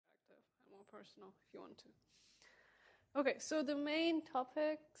personal if you want to. Okay, so the main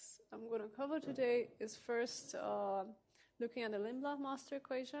topics I'm going to cover today is first looking at the Lindblad master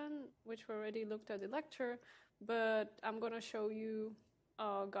equation, which we already looked at the lecture, but I'm going to show you,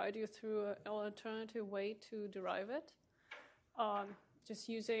 guide you through an alternative way to derive it, just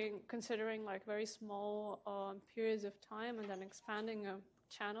considering like very small periods of time and then expanding a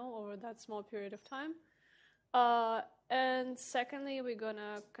channel over that small period of time. And secondly, we're going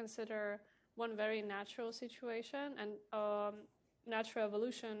to consider one very natural situation and natural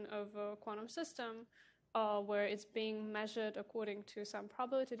evolution of a quantum system where it's being measured according to some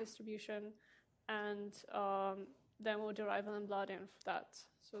probability distribution, and then we'll derive a Lindbladian for that.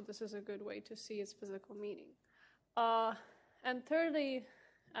 So this is a good way to see its physical meaning. And thirdly,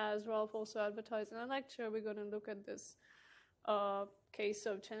 as Rolf also advertised in a lecture, we're going to look at this case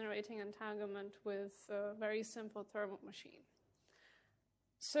of generating entanglement with a very simple thermal machine.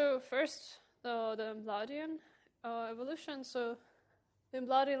 So first, the Lindbladian evolution. So the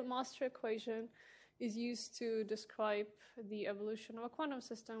Lindbladian master equation is used to describe the evolution of a quantum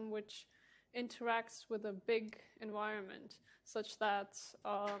system which interacts with a big environment, such that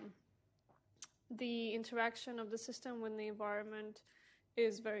the interaction of the system with the environment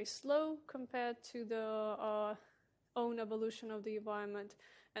is very slow compared to the own evolution of the environment,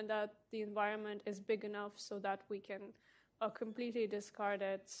 and that the environment is big enough so that we can completely discard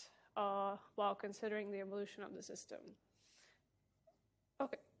it while considering the evolution of the system.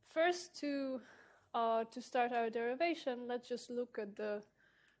 Okay, first to start our derivation, let's just look at the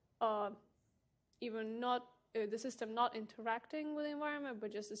the system not interacting with the environment,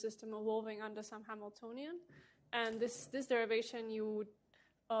 but just the system evolving under some Hamiltonian. And this derivation you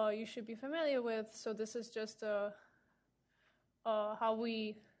should be familiar with. So this is just how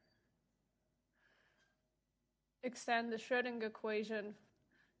we extend the Schrödinger equation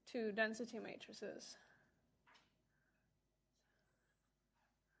to density matrices.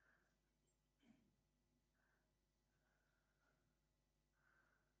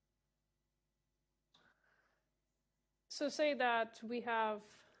 So say that we have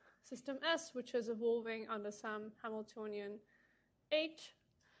system S, which is evolving under some Hamiltonian H.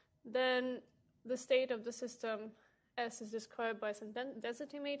 Then the state of the system S is described by some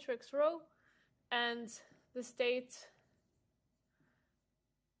density matrix rho, and the state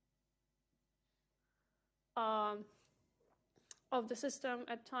of the system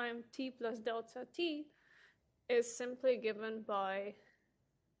at time t plus delta t is simply given by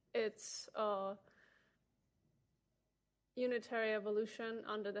its unitary evolution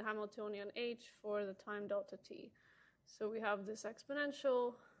under the Hamiltonian H for the time delta t. So we have this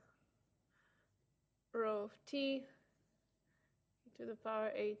exponential rho of t to the power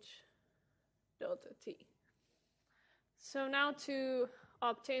h delta t. So now to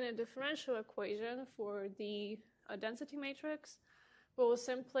obtain a differential equation for the density matrix, we'll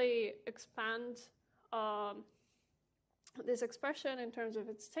simply expand this expression in terms of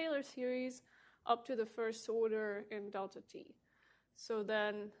its Taylor series up to the first order in delta t. So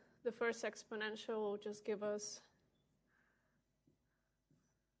then the first exponential will just give us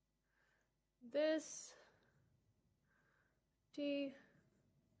this t.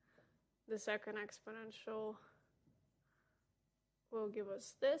 The second exponential will give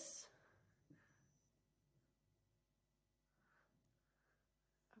us this.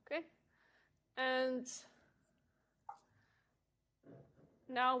 Okay, and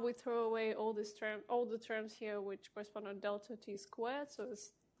now we throw away all the terms here which correspond to delta t squared, so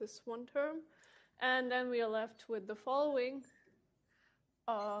it's this one term, and then we are left with the following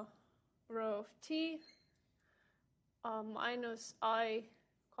rho of t minus I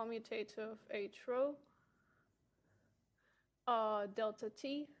commutative of h rho delta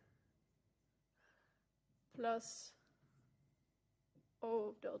t plus O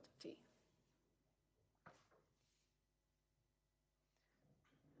of delta t.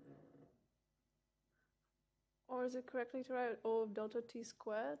 Or is it correctly to write O of delta t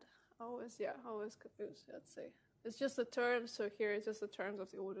squared? Always confused, let's say. It's just the terms, so here it's just the terms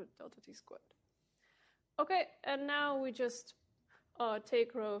of the order delta t squared. Okay, and now we just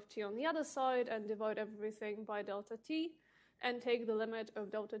take rho of t on the other side and divide everything by delta t and take the limit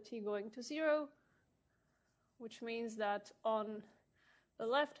of delta t going to 0, which means that on the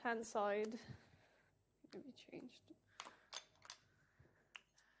left-hand side, maybe changed.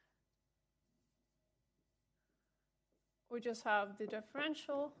 We just have the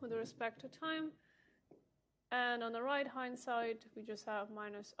differential with respect to time, and on the right-hand side, we just have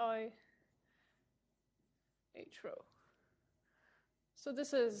minus I h rho. So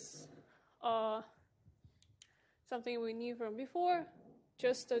this is something we knew from before.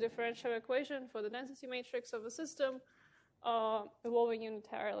 just a differential equation for the density matrix of a system evolving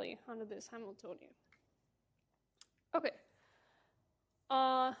unitarily under this Hamiltonian. Okay.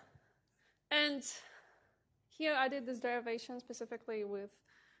 And here I did this derivation specifically with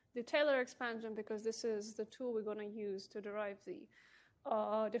the Taylor expansion because this is the tool we're going to use to derive the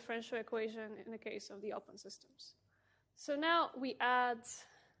differential equation in the case of the open systems. So now we add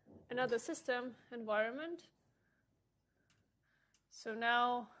another system environment. So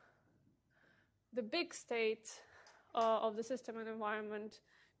now the big state of the system and environment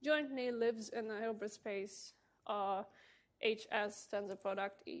jointly lives in the Hilbert space HS tensor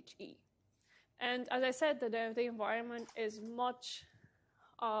product HE. And as I said, the environment is much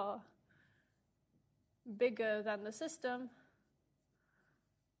bigger than the system.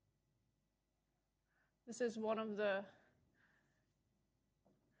 This is one of the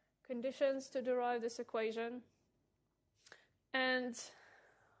conditions to derive this equation. And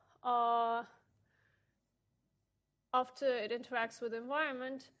after it interacts with the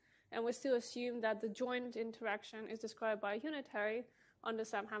environment, and we still assume that the joint interaction is described by a unitary under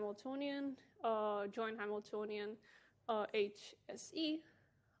some Hamiltonian, joint Hamiltonian HSE,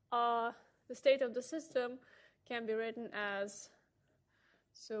 the state of the system can be written as,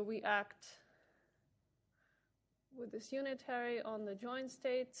 so we act with this unitary on the joint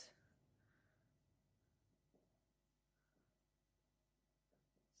state,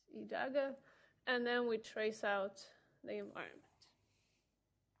 E dagger, and then we trace out the environment.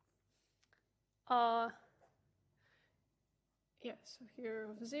 Yeah, so here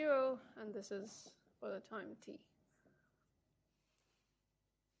 0, and this is for the time t.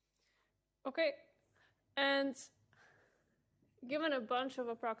 Okay, and given a bunch of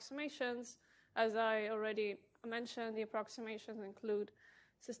approximations, as I already mentioned, the approximations include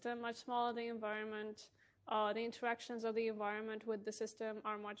system much smaller than the environment. The interactions of the environment with the system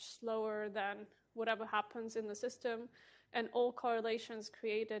are much slower than whatever happens in the system, and all correlations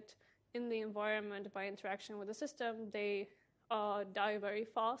created in the environment by interaction with the system, they die very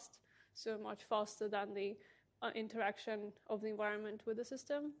fast, so much faster than the interaction of the environment with the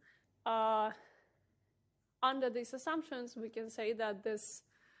system. Under these assumptions, we can say that this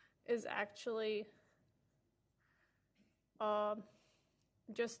is actually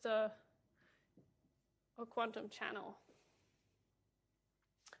just a quantum channel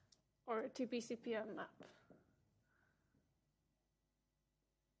or a TP-CPM map.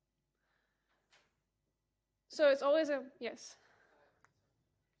 So it's always a, yes?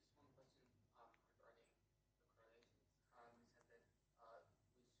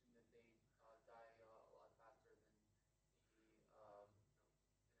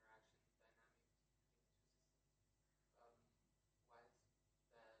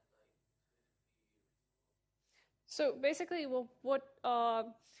 So basically, well,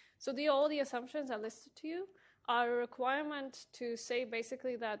 all the assumptions I listed to you are a requirement to say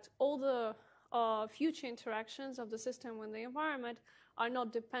basically that all the future interactions of the system with the environment are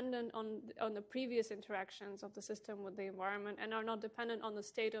not dependent on the previous interactions of the system with the environment, and are not dependent on the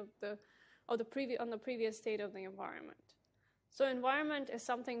state of the previous state of the environment. So environment is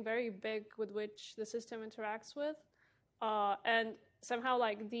something very big with which the system interacts with, and somehow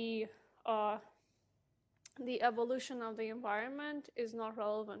like the evolution of the environment is not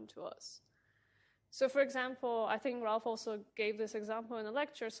relevant to us. So for example, I think Ralph also gave this example in the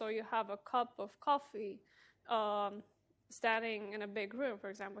lecture. So you have a cup of coffee standing in a big room, for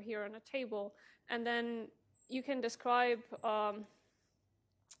example, here on a table, and then you can describe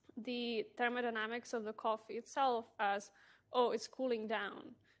the thermodynamics of the coffee itself as, oh, it's cooling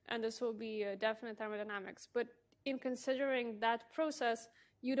down, and this will be a definite thermodynamics. But in considering that process,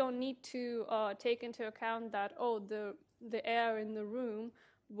 you don't need to take into account that, oh, the air in the room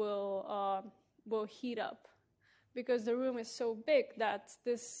will heat up, because the room is so big that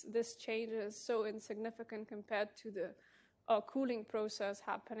this change is so insignificant compared to the cooling process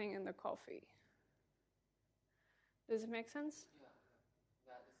happening in the coffee. Does it make sense? Yeah,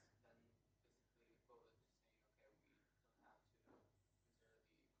 that is then basically equivalent to saying, okay, we don't have to consider the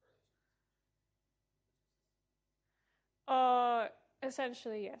correlations.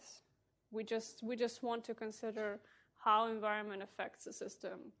 Essentially, yes. We just want to consider how environment affects the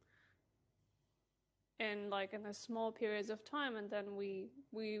system in a small periods of time, and then we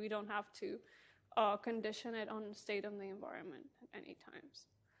don't have to condition it on the state of the environment at any times.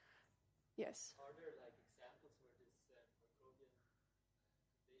 Yes. Are there examples where this Markovian condition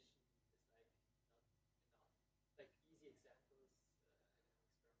is not enough? Easy examples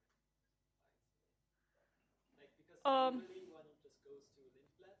because really one just goes to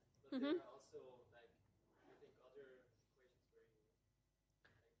Lindblad, but there are also I think other equations where you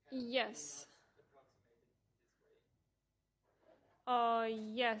Yes. approximated this way.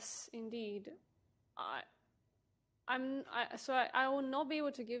 Yes, indeed. I will not be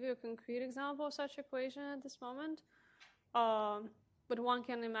able to give you a concrete example of such equation at this moment. But one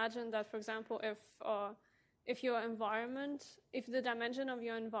can imagine that, for example, if your environment, if the dimension of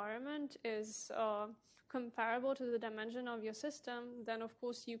your environment is comparable to the dimension of your system, then of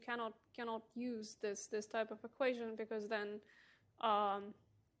course you cannot use this type of equation, because then,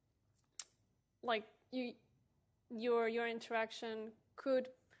 like your interaction could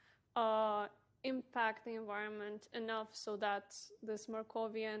impact the environment enough so that this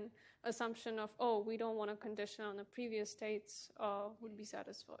Markovian assumption of, oh, we don't want a condition on the previous states would be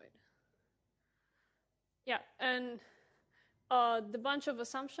satisfied. Yeah, and the bunch of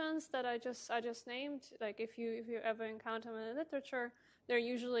assumptions that I just named, like if you ever encounter them in the literature, they're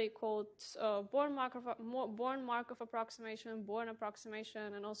usually called Born-Markov approximation, Born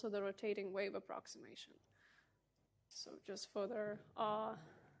approximation, and also the rotating wave approximation. So just further,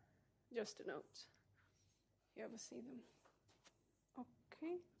 just a note. You ever see them?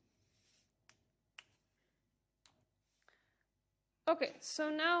 Okay. Okay, so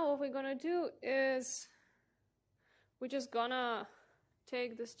now what we're gonna do is we're just gonna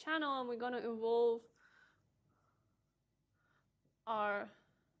take this channel and we're gonna evolve our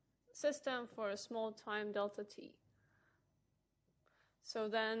system for a small time delta t. So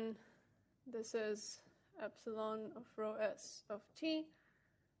then this is epsilon of rho s of t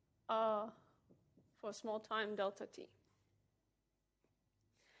for small time delta t.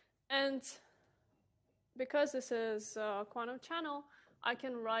 And because this is a quantum channel, I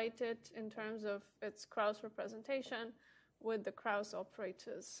can write it in terms of its Krauss representation with the Krauss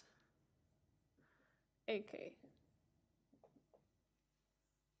operators AK.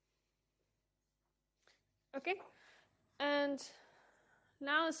 Okay, and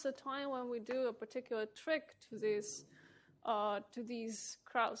now is the time when we do a particular trick to these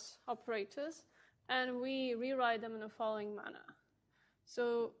Krauss operators, and we rewrite them in the following manner.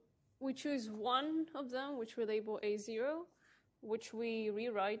 So we choose one of them, which we label A0, which we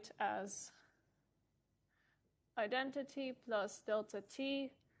rewrite as identity plus delta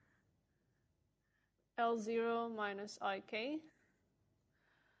t L0 minus IK.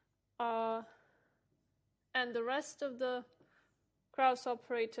 And the rest of the Krauss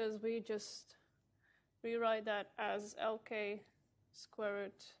operators, we just rewrite that as LK square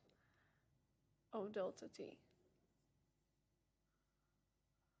root of delta t.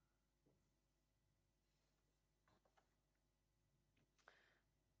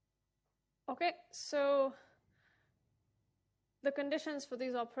 Okay, so the conditions for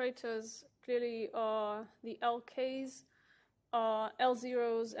these operators clearly are the LKs,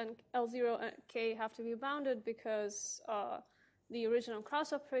 L0s and L0 and K have to be bounded because the original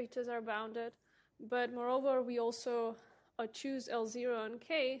Krauss operators are bounded. But moreover, we also choose L0 and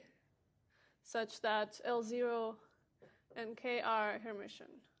K such that L0 and K are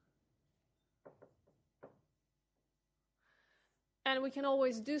Hermitian. And we can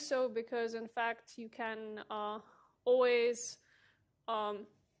always do so because, in fact, you can always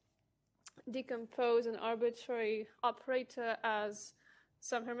decompose an arbitrary operator as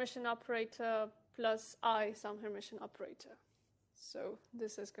some Hermitian operator plus I some Hermitian operator. So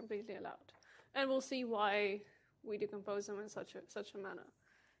this is completely allowed. And we'll see why we decompose them in such a manner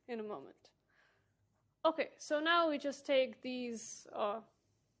in a moment. Okay, so now we just take these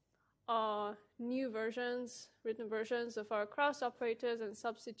new versions, written versions of our Krauss operators and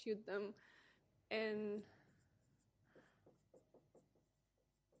substitute them in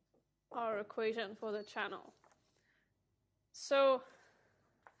our equation for the channel. So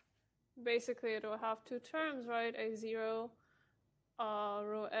basically it will have two terms, right? A0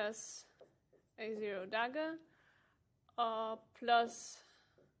 rho s A0 dagger plus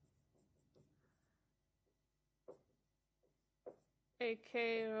AK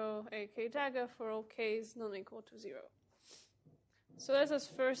rho AK dagger for all k's non equal to 0. So let us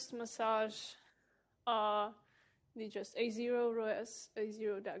first massage the just A0 rho s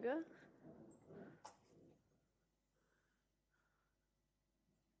A0 dagger.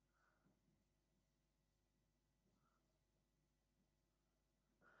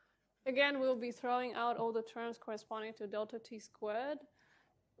 Again, we'll be throwing out all the terms corresponding to delta t squared.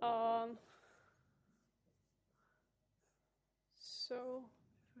 So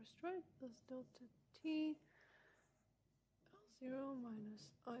first right, plus delta t L0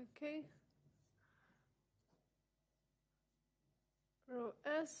 minus IK rho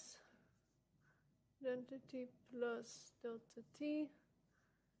s identity plus delta t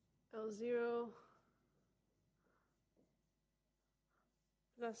L0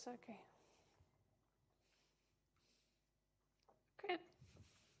 plus k. Okay.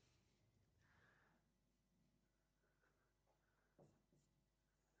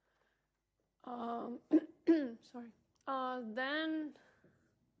 Sorry. Then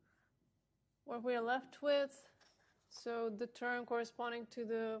what we're left with, so the term corresponding to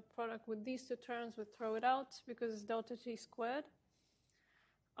the product with these two terms, we throw it out because it's delta t squared.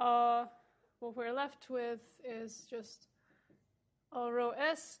 What we're left with is just rho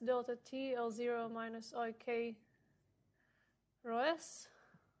s delta t L0 minus ik rho s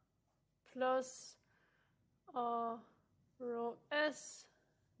plus rho s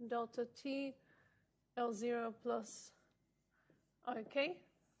delta t L0 plus ik.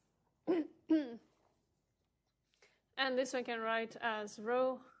 And this I can write as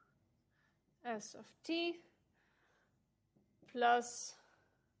rho s of t plus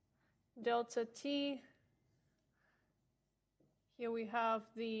delta t. Here we have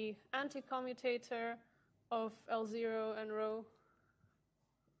the anti-commutator of L0 and rho.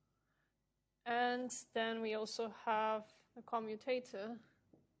 And then we also have a commutator,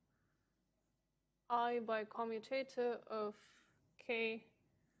 I by commutator of k,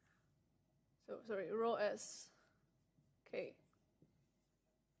 so sorry, rho s k.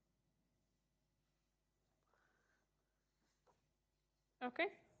 Okay.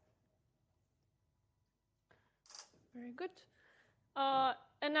 Very good.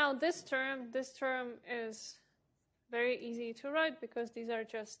 And now this term is very easy to write because these are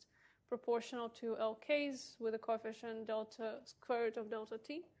just proportional to LKs with a coefficient delta square root of delta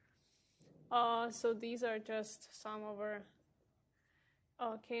t. So these are just sum over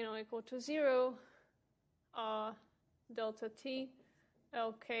k not equal to 0, delta t,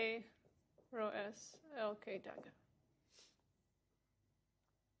 LK, rho s, LK dagger.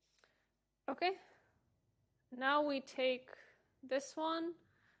 Okay. Now we take this one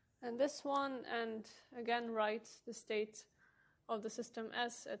and again write the state of the system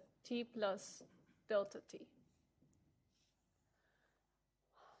S at t plus delta t.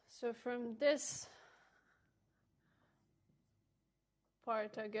 So from this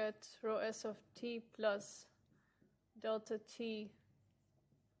part I get rho s of t plus delta t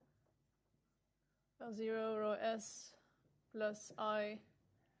L0 rho s plus I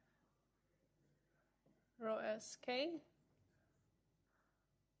rho s k.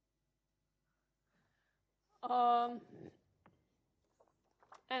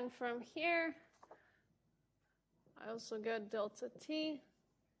 And from here, I also get delta t,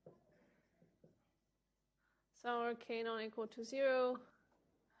 somewhere k not equal to 0,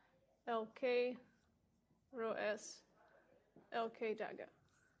 lk, rho s, lk dagger.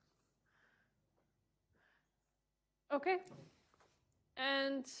 Okay,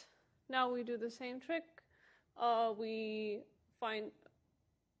 and now we do the same trick. We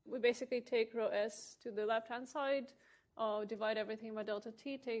basically take rho s to the left-hand side, divide everything by delta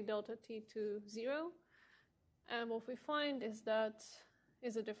t, take delta t to 0, and what we find is that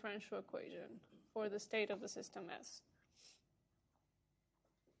is a differential equation for the state of the system S.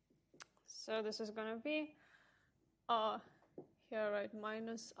 So this is going to be here I write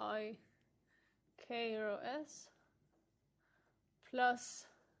minus I k rho s plus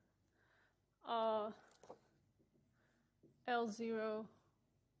L0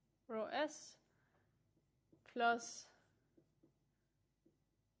 rho s plus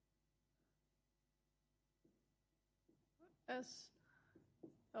s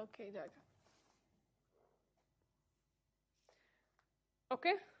lk dagger.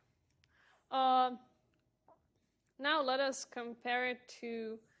 Okay. Now let us compare it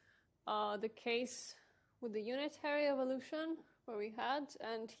to the case with the unitary evolution where we had,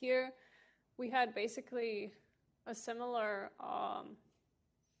 and here we had basically a similar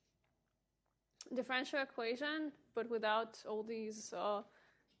differential equation, but without all these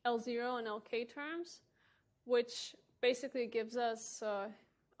L0 and LK terms, which basically gives us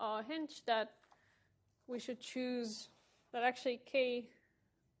a hint that we should choose that actually K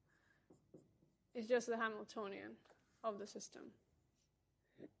is just the Hamiltonian of the system.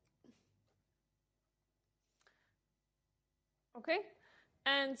 Okay,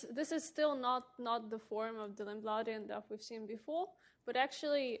 and this is still not the form of the Lindbladian that we've seen before, but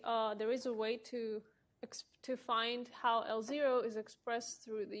actually there is a way to find how L0 is expressed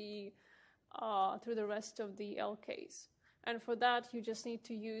through the rest of the LKs. And for that, you just need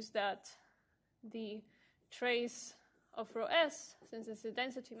to use that the trace of rho s, since it's a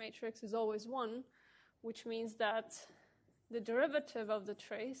density matrix, is always 1, which means that the derivative of the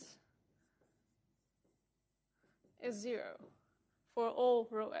trace is 0 for all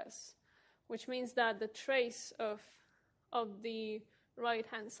rho s, which means that the trace of the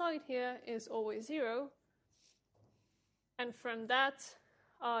right-hand side here is always 0. And from that,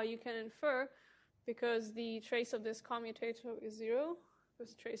 you can infer, because the trace of this commutator is 0,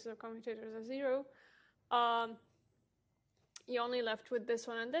 because the traces of commutators are 0, you're only left with this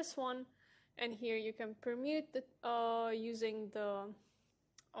one and this one. And here you can permute using the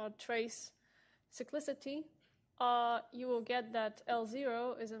trace cyclicity. You will get that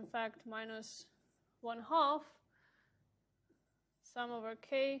L0 is in fact minus 1/2 sum over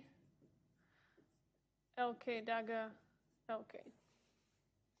k, LK dagger, LK.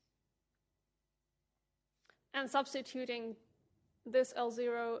 And substituting this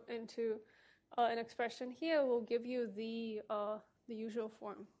L0 into an expression here will give you the usual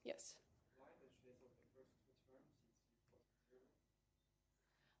form. Yes? Why the trace of the first two terms is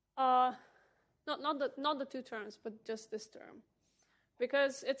 0? Not the two terms, but just this term.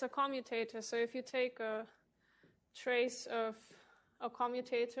 Because it's a commutator, so if you take a trace of a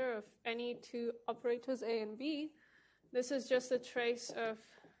commutator of any two operators A and B, this is just a trace of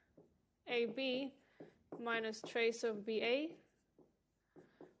AB minus trace of BA.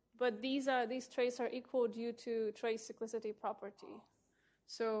 But these traces are equal due to trace cyclicity property.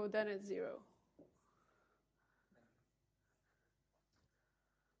 So then it's 0.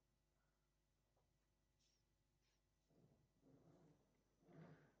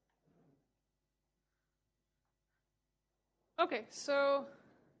 Okay, so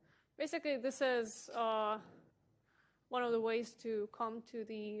basically this is one of the ways to come to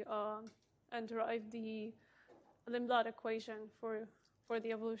the and derive the Lindblad equation for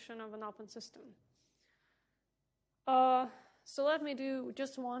the evolution of an open system. So let me do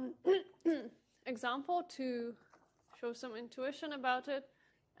just one example to show some intuition about it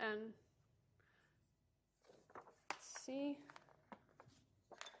and see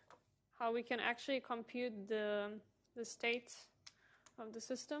how we can actually compute the state of the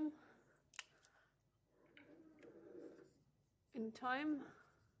system in time.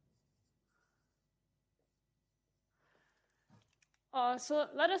 So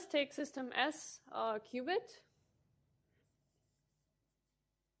let us take system S qubit.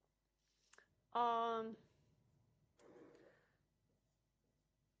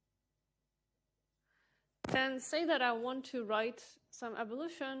 Then say that I want to write some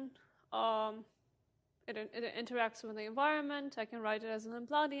evolution. It interacts with the environment. I can write it as an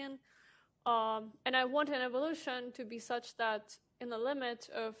Lindbladian. And I want an evolution to be such that in the limit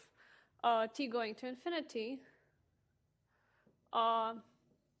of t going to infinity,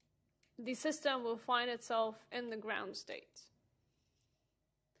 the system will find itself in the ground state.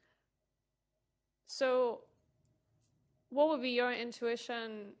 So what would be your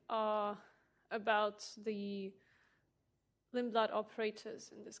intuition about the Lindblad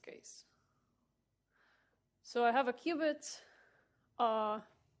operators in this case? So I have a qubit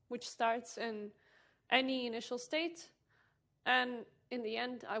which starts in any initial state, and in the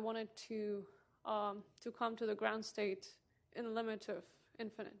end I wanted to come to the ground state in the limit of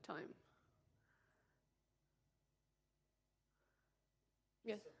infinite time.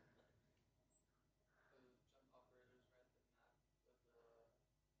 Yes? The jump operators, right, that map with the 1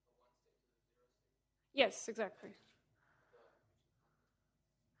 state to the 0 state? Yes, exactly.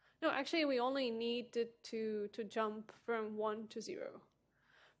 No, actually we only needed to jump from 1 to 0.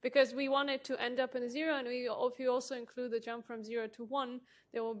 Because we wanted to end up in 0, and if you also include the jump from 0 to 1,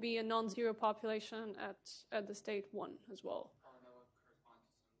 there will be a non-zero population at the state 1 as well. Oh, and that would correspond to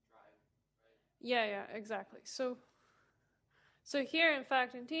some drive, right? Yeah, exactly. So here, in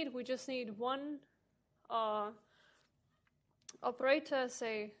fact, indeed, we just need one operator.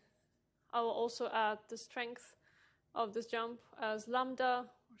 Say, I will also add the strength of this jump as lambda,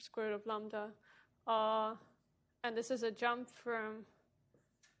 or square root of lambda. And this is a jump from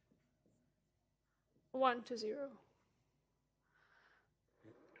 1 to 0.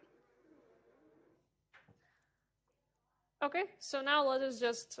 Okay, so now let us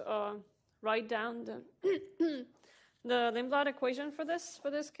just write down the the Lindblad equation for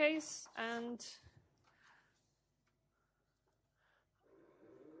this case, and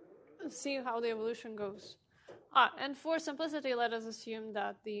see how the evolution goes. And for simplicity, let us assume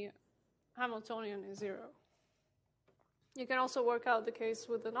that the Hamiltonian is 0. You can also work out the case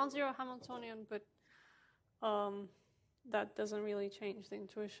with the non-zero Hamiltonian, but that doesn't really change the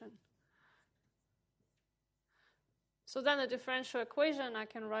intuition. So then the differential equation I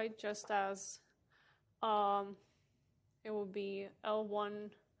can write just as it will be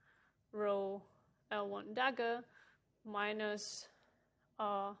L1 rho L1 dagger minus,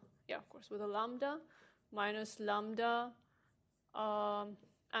 of course, with a lambda, minus lambda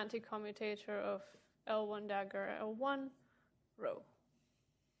anti-commutator of L1 dagger L1 rho.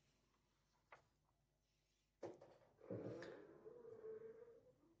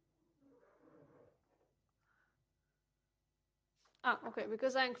 Okay,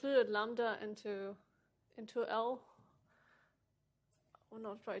 because I included lambda into L, I will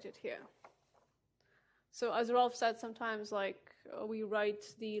not write it here. So as Rolf said, sometimes we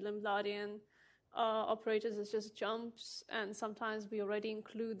write the Lindbladian operators as just jumps, and sometimes we already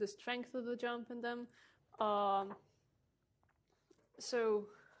include the strength of the jump in them. So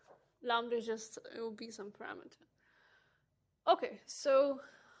lambda is just, it will be some parameter. Okay, so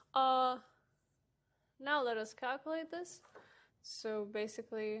now let us calculate this. So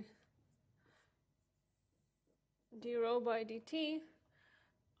basically, d rho by dt,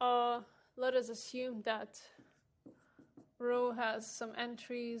 let us assume that rho has some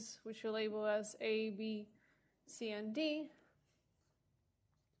entries which we label as A, B, C, and D.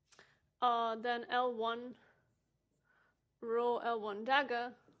 Then L1, rho L1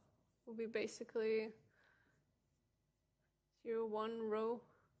 dagger will be basically 0, 1, rho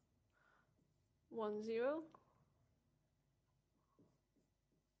 1, 0.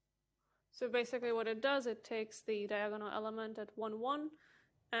 So basically what it does, it takes the diagonal element at 1, 1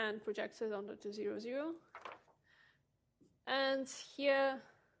 and projects it onto 0, 0. And here,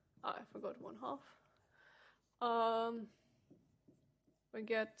 I forgot 1/2. We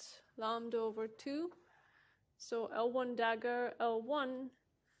get lambda over 2. So L1 dagger L1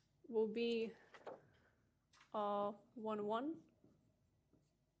 will be 1, 1.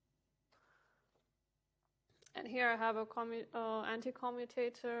 And here I have a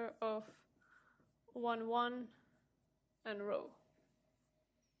anti-commutator of 1, 1 and rho.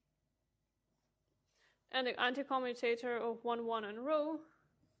 And the anti-commutator of 1, 1 and rho,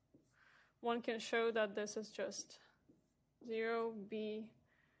 one can show that this is just 0, B,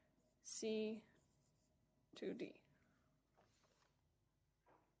 C, 2D.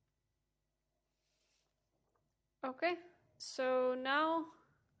 Okay, so now,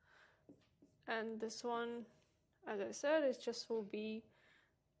 and this one, as I said, it just will be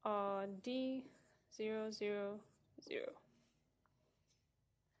D, 0, 0, 0.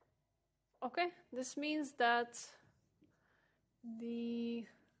 Okay, this means that the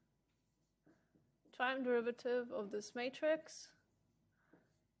time derivative of this matrix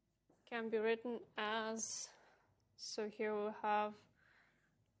can be written as, so here we'll have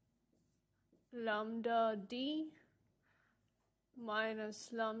lambda D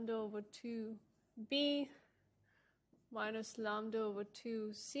minus lambda over 2B minus lambda over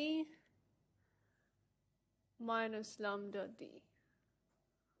 2C minus lambda D.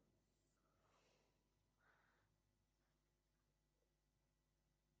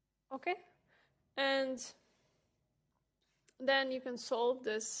 Okay, and then you can solve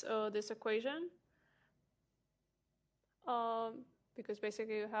this this equation because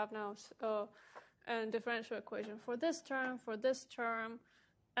basically you have now a differential equation for this term,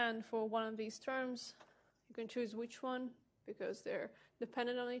 and for one of these terms. You can choose which one because they're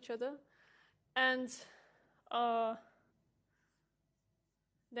dependent on each other, and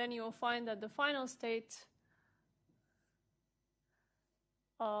then you will find that the final state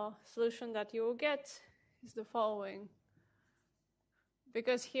solution that you will get is the following.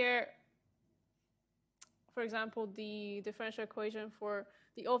 Because here, for example, the differential equation for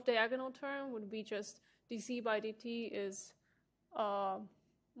the off-diagonal term would be just dc by dt is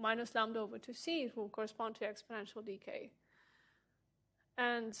minus lambda over 2c. It will correspond to exponential decay.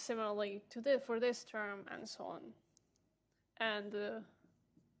 And similarly to this, for this term, and so on. And the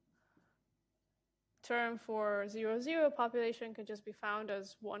term for 0, 0 population can just be found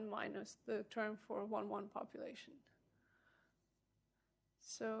as 1 minus the term for 1, 1 population.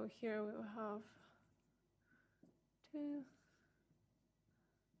 So here we will have 2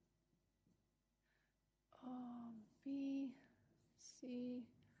 B, C.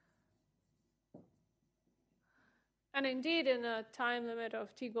 And indeed, in a time limit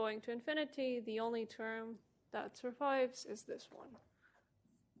of t going to infinity, the only term that survives is this one.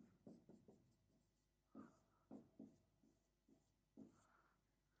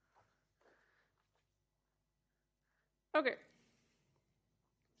 Okay.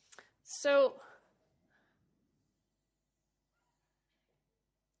 So,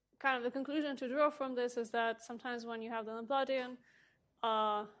 kind of the conclusion to draw from this is that sometimes when you have the Lindbladian,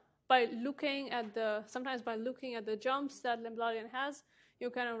 sometimes by looking at the jumps that Lindbladian has, you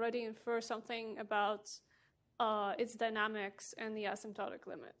can already infer something about its dynamics and the asymptotic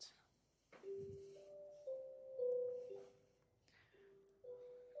limit.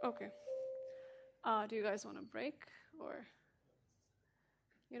 Okay. Do you guys want a break, or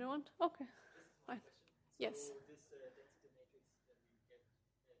you don't want? Okay, fine. Yes. So this density matrix that we get in the limit, I mean,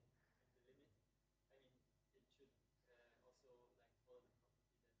 it should also follow the property that 1 minus, the diagonal should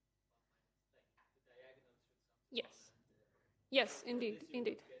sum to 1 Yes. and Yes, indeed, If you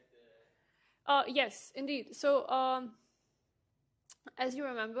indeed. would get Yes, indeed. So, as you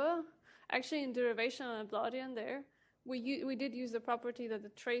remember, actually in derivation on Lindbladian there, we did use the property that the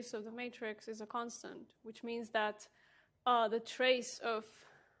trace of the matrix is a constant, which means that the trace of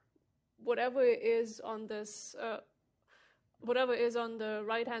whatever is on this, whatever is on the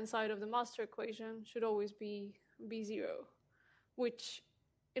right-hand side of the master equation should always be zero, which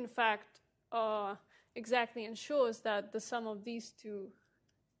in fact exactly ensures that the sum of these two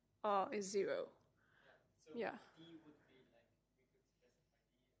is zero. so Yeah. D would be like we could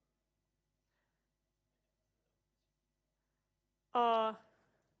specify D.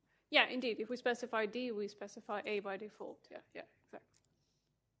 Yeah, indeed. If we specify D, we specify A by default. Yeah, exactly.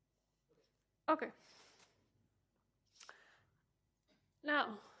 Okay.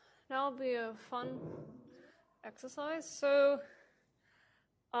 Now will be a fun exercise. So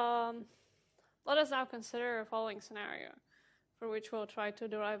let us now consider a following scenario for which we'll try to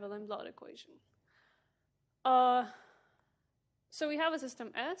derive a Lindblad equation. So we have a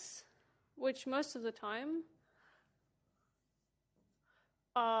system S, which most of the time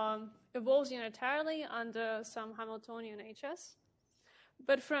evolves unitarily under some Hamiltonian HS.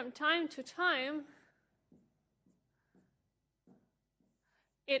 But from time to time,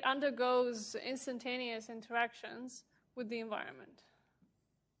 it undergoes instantaneous interactions with the environment.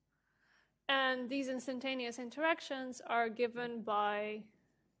 And these instantaneous interactions are given by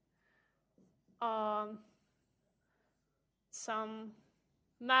some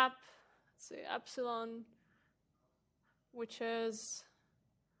map, let's say epsilon, which can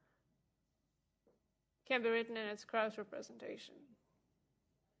be written in its Krauss representation.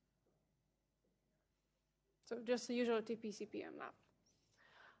 So just the usual TP-CPM map.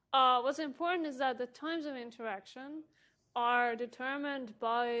 What's important is that the times of interaction are determined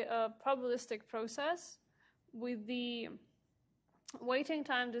by a probabilistic process with the waiting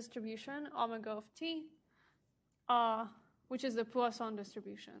time distribution, omega of t, which is the Poisson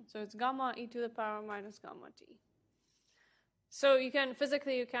distribution. So it's gamma e to the power minus gamma t. So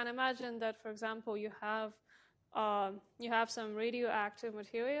physically you can imagine that, for example, you have some radioactive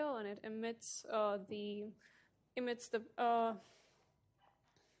material and it emits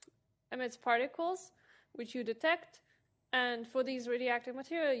particles which you detect, and for these radioactive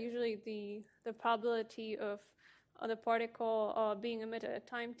material, usually the probability of the particle being emitted at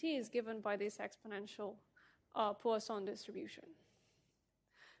time t is given by this exponential Poisson distribution.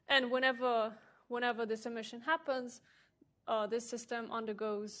 And whenever this emission happens, this system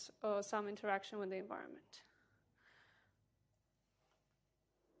undergoes some interaction with the environment.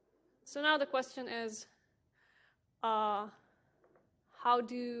 So now the question is, how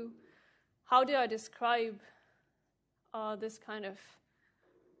do I describe this kind of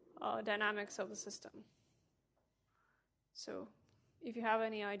dynamics of the system? So if you have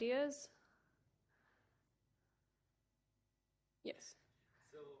any ideas. Yes.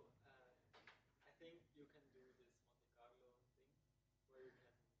 So I think you can do this Monte Carlo thing where you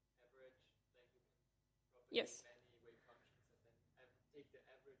can average, like you can propagate Yes. many wave functions and then take the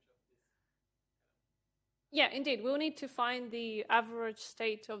average of this. Yeah, indeed. We'll need to find the average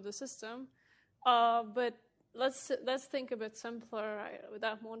state of the system, but let's think a bit simpler, right,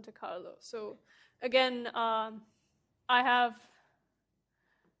 without Monte Carlo. So again, I have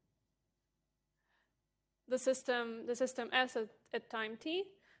the system S at time t,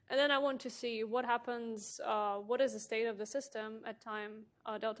 and then I want to see what happens, what is the state of the system at time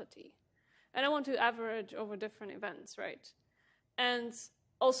delta t. And I want to average over different events, right? And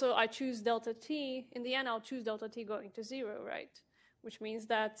also I choose delta t, in the end I'll choose delta t going to 0, right? Which means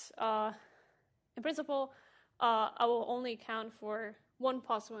that in principle, I will only account for one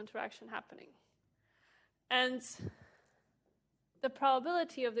possible interaction happening. And the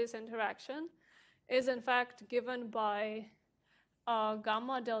probability of this interaction is in fact given by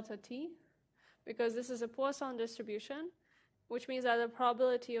gamma delta t, because this is a Poisson distribution, which means that the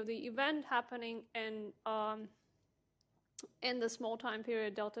probability of the event happening in the small time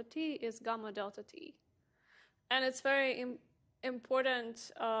period delta t is gamma delta t. And it's very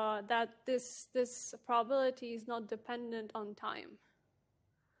important that this probability is not dependent on time.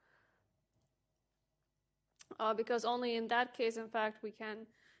 Because only in that case, in fact, we can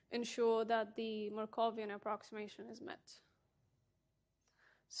ensure that the Markovian approximation is met.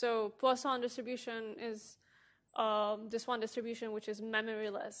 So Poisson distribution is this one distribution which is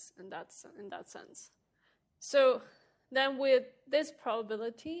memoryless in that sense. So then with this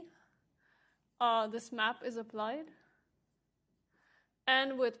probability, this map is applied.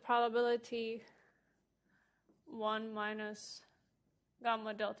 And with probability 1 minus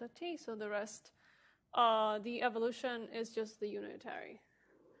gamma delta t, so the rest the evolution is just the unitary.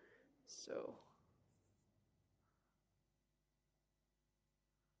 So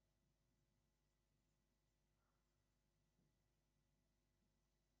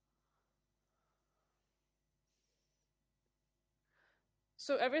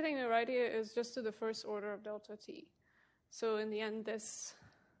everything we write here is just to the first order of delta t. So in the end, this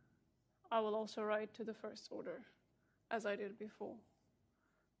I will also write to the first order, as I did before.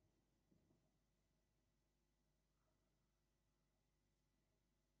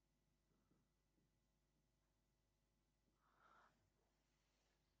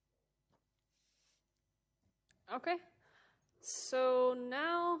 Okay, so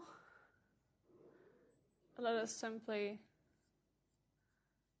now let us simply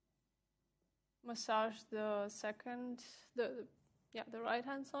massage the second, the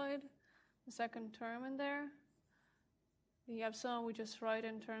right-hand side, the second term in there. The epsilon we just write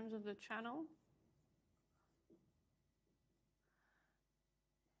in terms of the channel.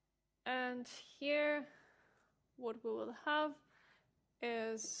 And here, what we will have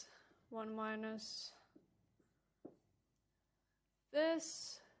is 1 minus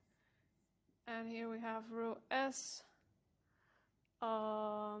this, and here we have rho s.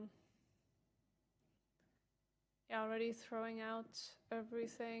 Already throwing out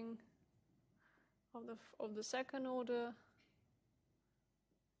everything of the second order,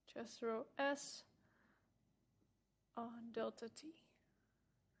 just rho s delta t.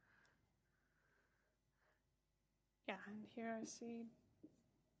 Yeah, and here I see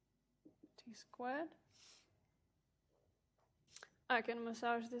t squared. I can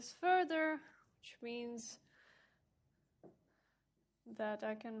massage this further, which means that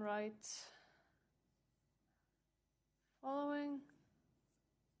I can write following.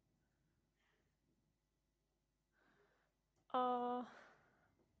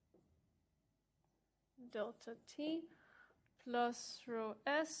 Delta t plus rho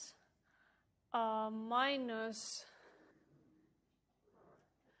s minus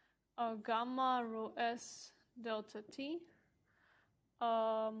gamma rho s delta t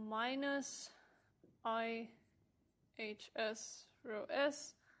minus IHS rho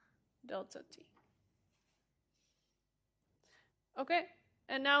s delta t. Okay,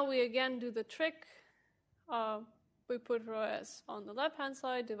 and now we again do the trick. We put rho s on the left-hand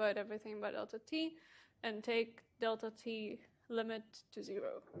side, divide everything by delta t, and take delta t limit to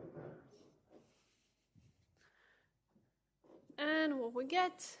 0. And what we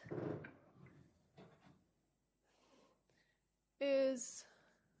get is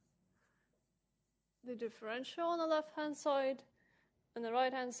the differential on the left-hand side. On the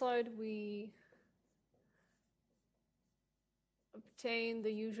right-hand side, we obtain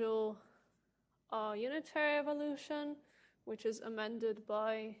the usual unitary evolution, which is amended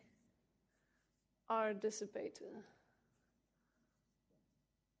by our dissipator.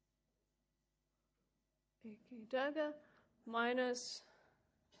 AK dagger minus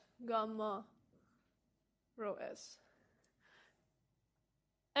gamma rho s.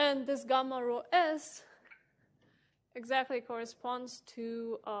 And this gamma rho s exactly corresponds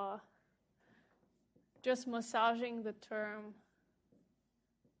to just massaging the term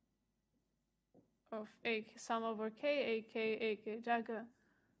of a sum over k, ak dagger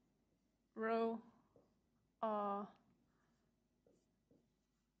rho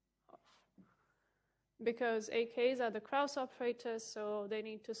because AKs are the Krauss operators, so they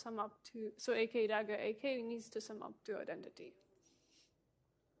need to sum up to, so AK dagger AK needs to sum up to identity.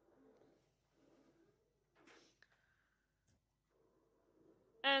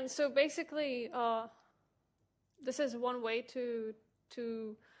 And so basically, this is one way to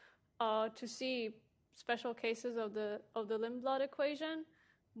see special cases of the Lindblad equation,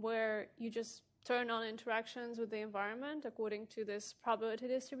 where you just turn on interactions with the environment according to this probability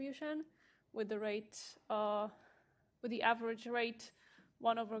distribution, with the rate, with the average rate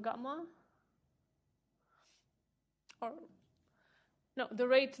 1 over gamma, or no, the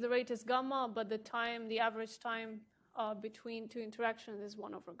rate is gamma, but the average time between two interactions is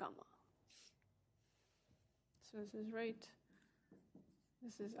 1 over gamma. So this is rate,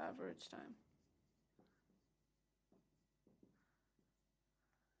 this is average time.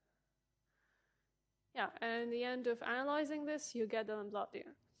 Yeah, and in the end of analyzing this, you get the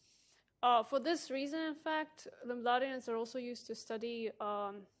Lindbladian. For this reason, in fact, Lindbladians are also used to study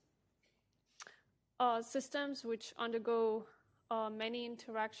systems which undergo many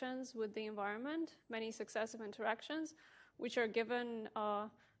interactions with the environment, many successive interactions, which are given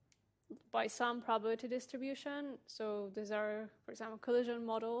by some probability distribution. So these are, for example, collision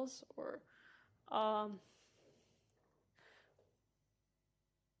models, or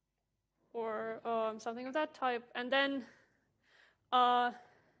or something of that type. And then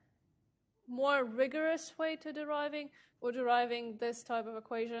more rigorous way to deriving this type of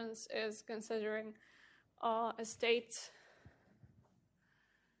equations is considering a state,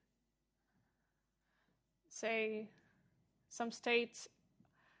 say some state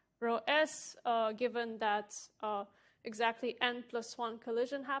rho s, given that exactly n+1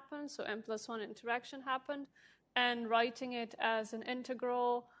 collision happened, so n+1 interaction happened, and writing it as an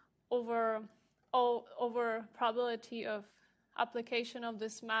integral over probability of application of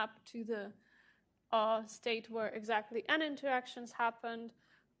this map to the state where exactly n interactions happened,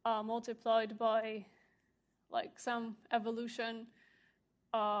 multiplied by like some evolution,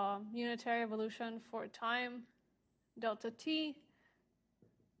 unitary evolution for time, delta t,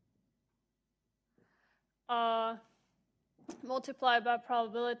 multiplied by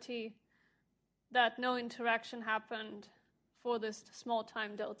probability that no interaction happened for this small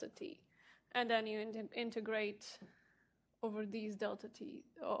time delta t. And then you integrate over these delta t,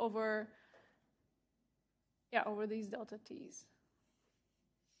 over these delta t's.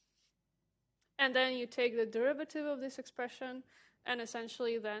 And then you take the derivative of this expression, and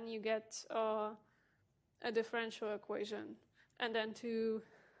essentially then you get a differential equation. And then to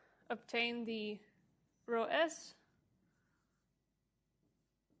obtain the rho s,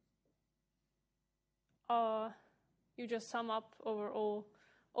 you just sum up over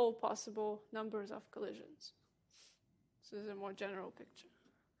all possible numbers of collisions. So this is a more general picture.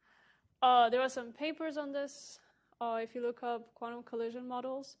 There are some papers on this. If you look up quantum collision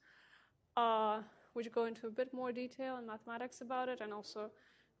models, which go into a bit more detail and mathematics about it, and also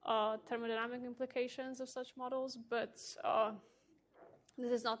thermodynamic implications of such models. But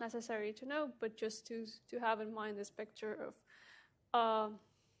this is not necessary to know, but just to have in mind this picture of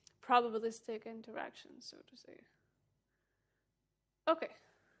probabilistic interactions, so to say. Okay.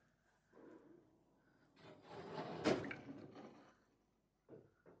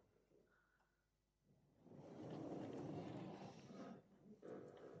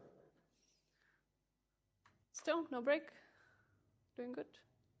 Still, no break? Doing good?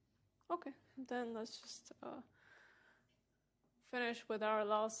 Okay, then let's just finish with our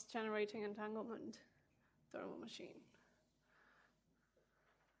last generating entanglement thermal machine.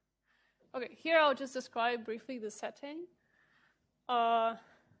 Okay, here I'll just describe briefly the setting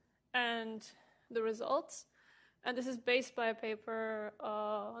and the results. And this is based by a paper,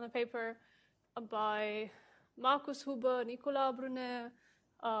 on a paper by Markus Huber, Nicolas Brunet,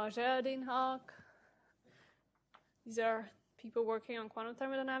 Geraldine Haag. These are people working on quantum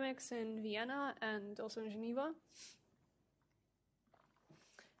thermodynamics in Vienna and also in Geneva.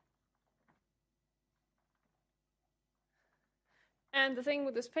 And the thing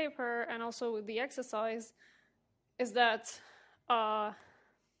with this paper and also with the exercise is that to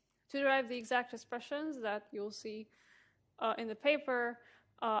derive the exact expressions that you'll see in the paper,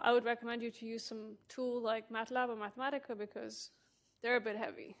 I would recommend you to use some tool like MATLAB or Mathematica because they're a bit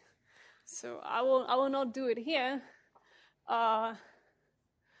heavy. So I will not do it here. And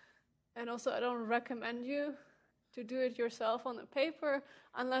also I don't recommend you to do it yourself on the paper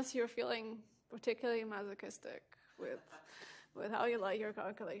unless you're feeling particularly masochistic with how you like your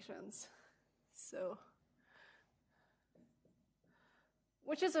calculations. So,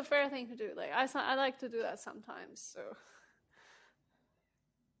 which is a fair thing to do. Like I like to do that sometimes, so.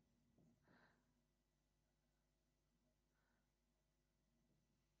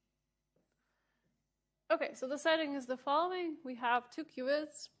 Okay, so the setting is the following. We have two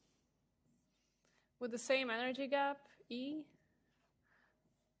qubits with the same energy gap, E.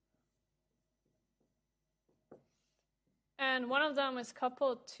 And one of them is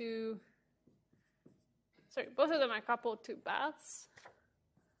coupled to, both of them are coupled to baths.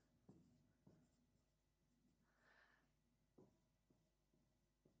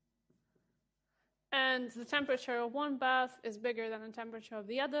 And the temperature of one bath is bigger than the temperature of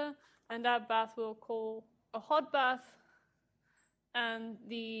the other, and that bath we'll call a hot bath, and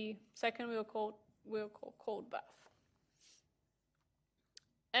the second we'll call cold bath.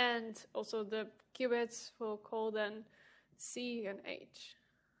 And also the qubits we'll call then C and H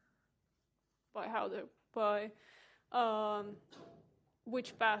by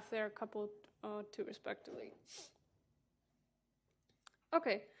which bath they're coupled to respectively.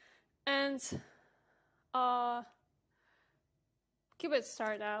 Okay, and qubits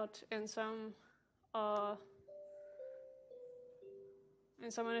start out in some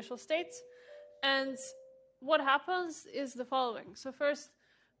initial states, and what happens is the following. So first,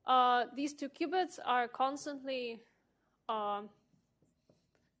 these two qubits are constantly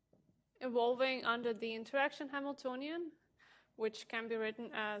evolving under the interaction Hamiltonian, which can be written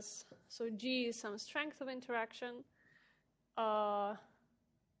as, so G is some strength of interaction.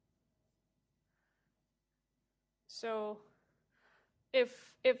 So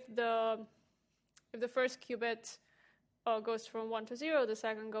if the first qubit goes from 1 to 0, the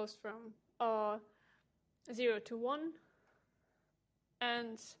second goes from 0 to 1,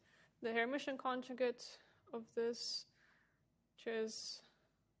 and the Hermitian conjugate of this, which is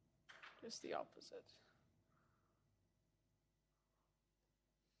just the opposite.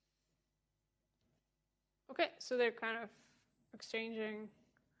 Okay, so they're kind of exchanging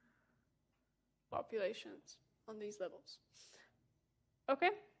populations on these levels. Okay.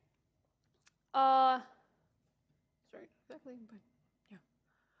 Sorry, exactly, but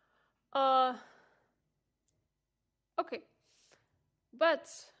yeah. Okay. But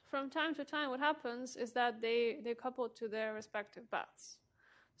from time to time, what happens is that they couple to their respective baths.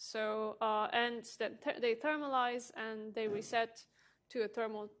 So, and then they thermalize and they reset to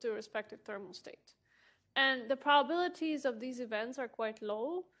a respective thermal state. And the probabilities of these events are quite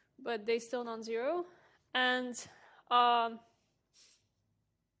low, but they still non-zero. And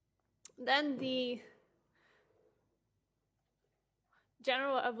then the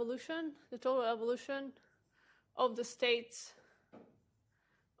general evolution, the total evolution of the states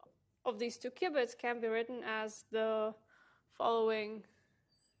of these two qubits can be written as the following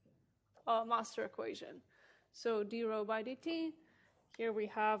master equation. So d rho by dt, here we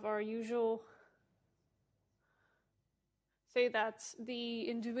have our usual, say that the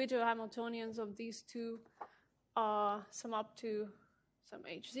individual Hamiltonians of these two sum up to some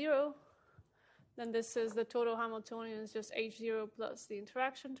h0. Then this is the total Hamiltonians, just h0 plus the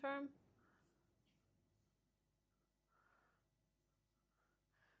interaction term.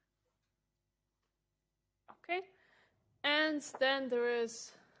 Okay, and then there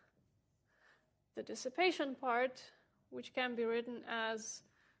is the dissipation part, which can be written as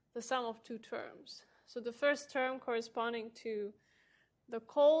the sum of two terms. So the first term corresponding to the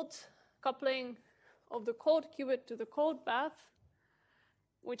cold coupling of the cold qubit to the cold bath,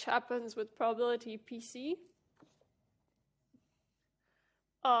 which happens with probability PC,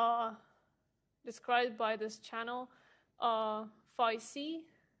 described by this channel phi c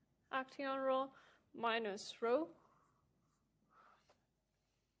acting on rho minus rho.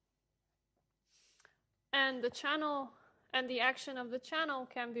 And the channel and the action of the channel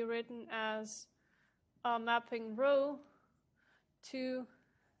can be written as mapping rho to,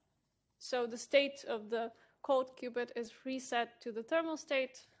 so the state of the cold qubit is reset to the thermal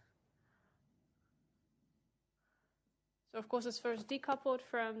state. So of course it's first decoupled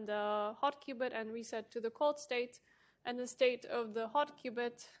from the hot qubit and reset to the cold state, and the state of the hot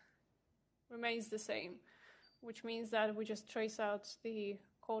qubit remains the same, which means that we just trace out the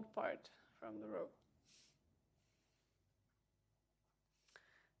cold part from the rho.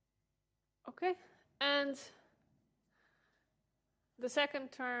 Okay, and the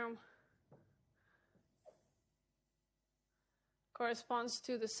second term corresponds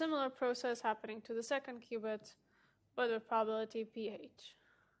to the similar process happening to the second qubit, but with probability pH.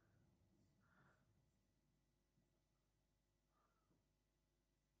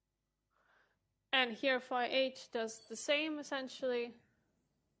 And here phi h does the same essentially.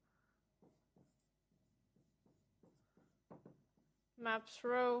 Maps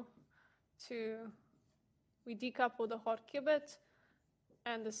rho to, we decouple the hot qubit,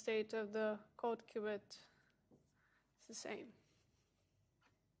 and the state of the cold qubit is the same.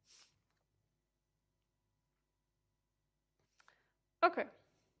 Okay.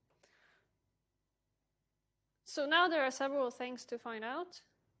 So now there are several things to find out.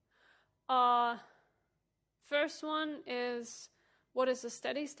 First one is, what is the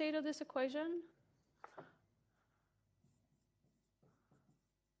steady state of this equation?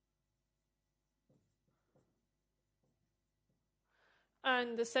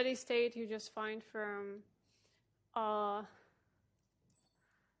 And the steady state you just find from the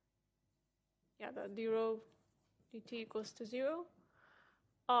d rho dt equals to 0.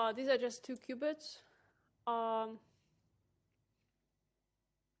 These are just two qubits.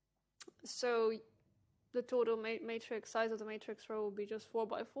 So the total matrix size of the matrix rho will be just 4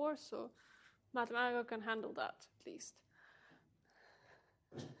 by 4. So Mathematica can handle that at least.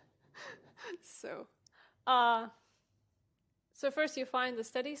 So first you find the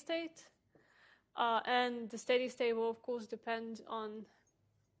steady state, and the steady state will of course depend on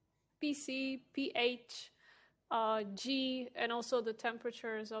PC, pH, G, and also the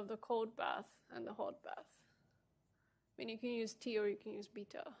temperatures of the cold bath and the hot bath. I mean, you can use T or you can use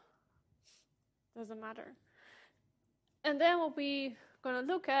beta. Doesn't matter. And then what we're going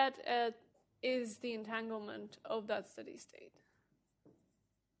to look at is the entanglement of that steady state.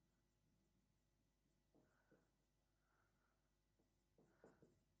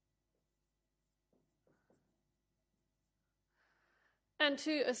 And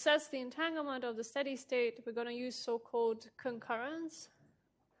to assess the entanglement of the steady state, we're going to use so-called concurrence,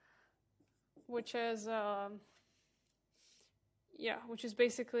 which is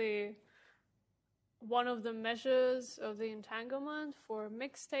basically one of the measures of the entanglement for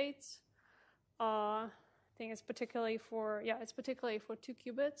mixed states. I think it's particularly for 2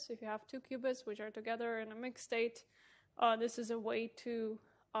 qubits. If you have 2 qubits which are together in a mixed state, this is a way to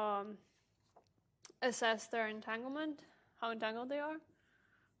assess their entanglement, how entangled they are.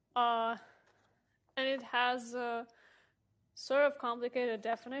 And it has a sort of complicated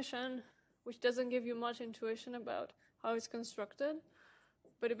definition, which doesn't give you much intuition about how it's constructed.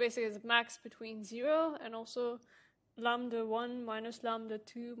 But it basically is max between 0 and also lambda 1 minus lambda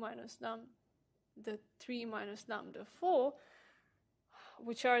 2 minus lambda 3 minus lambda 4,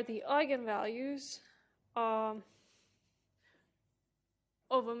 which are the eigenvalues of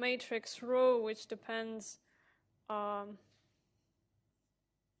a matrix rho, which depends,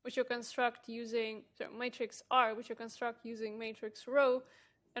 which you construct using, matrix R, which you construct using matrix rho,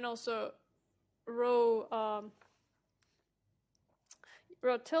 and also rho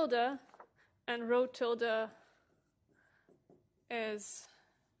tilde, and rho tilde is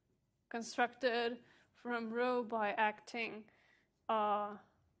constructed from rho by acting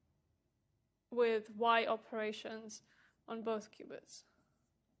with Y operations on both qubits.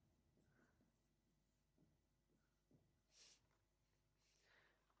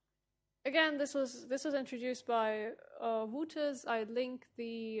 Again, this was introduced by Wouters. I link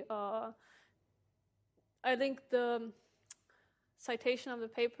the citation of the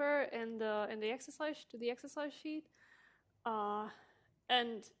paper in the exercise sheet,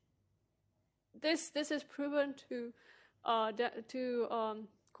 and this is proven to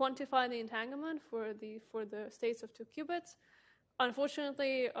quantify the entanglement for the states of 2 qubits.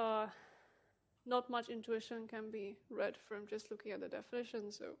 Unfortunately, not much intuition can be read from just looking at the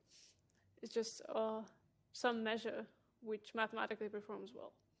definition, so it's just some measure which mathematically performs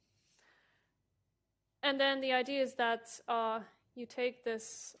well. And then the idea is that you take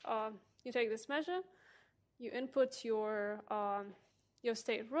this measure, you input your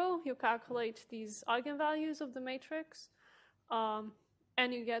state rho, you calculate these eigenvalues of the matrix, and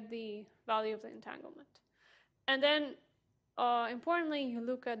you get the value of the entanglement. And then, importantly, you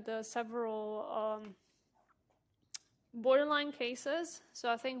look at the several borderline cases.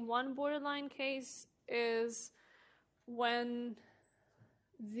 So I think one borderline case is when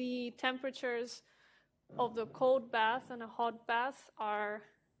the temperatures of the cold bath and a hot bath are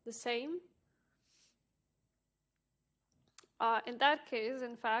the same. In that case,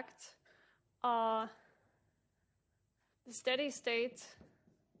 in fact, the the steady state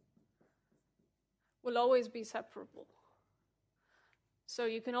will always be separable. So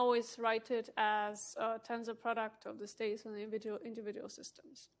you can always write it as a tensor product of the states on the individual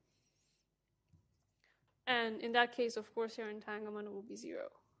systems. And in that case, of course, your entanglement will be 0.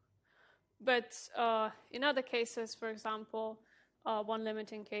 But in other cases, for example, one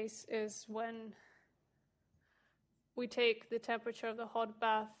limiting case is when we take the temperature of the hot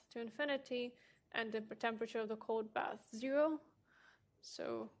bath to infinity and the temperature of the cold bath 0.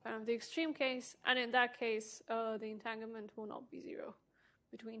 So kind of the extreme case. And in that case, the entanglement will not be 0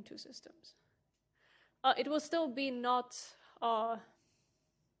 between two systems. It will still be not,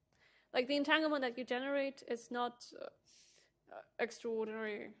 like the entanglement that you generate is not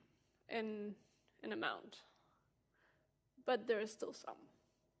extraordinary in amount, but there is still some.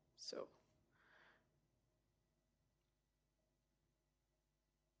 So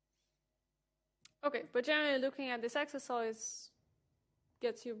okay, but generally looking at this exercise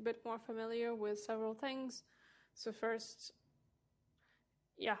gets you a bit more familiar with several things. So first,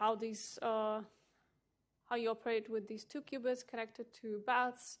 yeah, how you operate with these 2 qubits connected to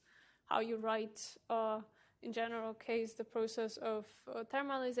baths, how you write, in general case, the process of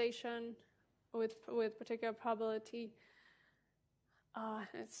thermalization with particular probability.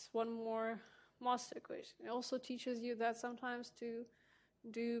 It's one more master equation. It also teaches you that sometimes to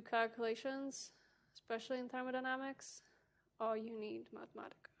do calculations, especially in thermodynamics, you need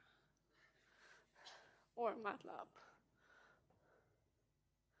Mathematica or MATLAB.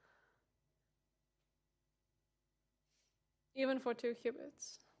 Even for 2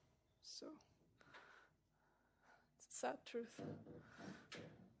 qubits. So it's a sad truth.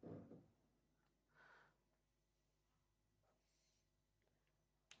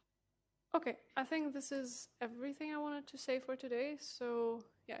 Okay, I think this is everything I wanted to say for today. So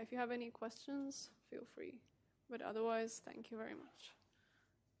yeah, if you have any questions, feel free. But otherwise, thank you very much.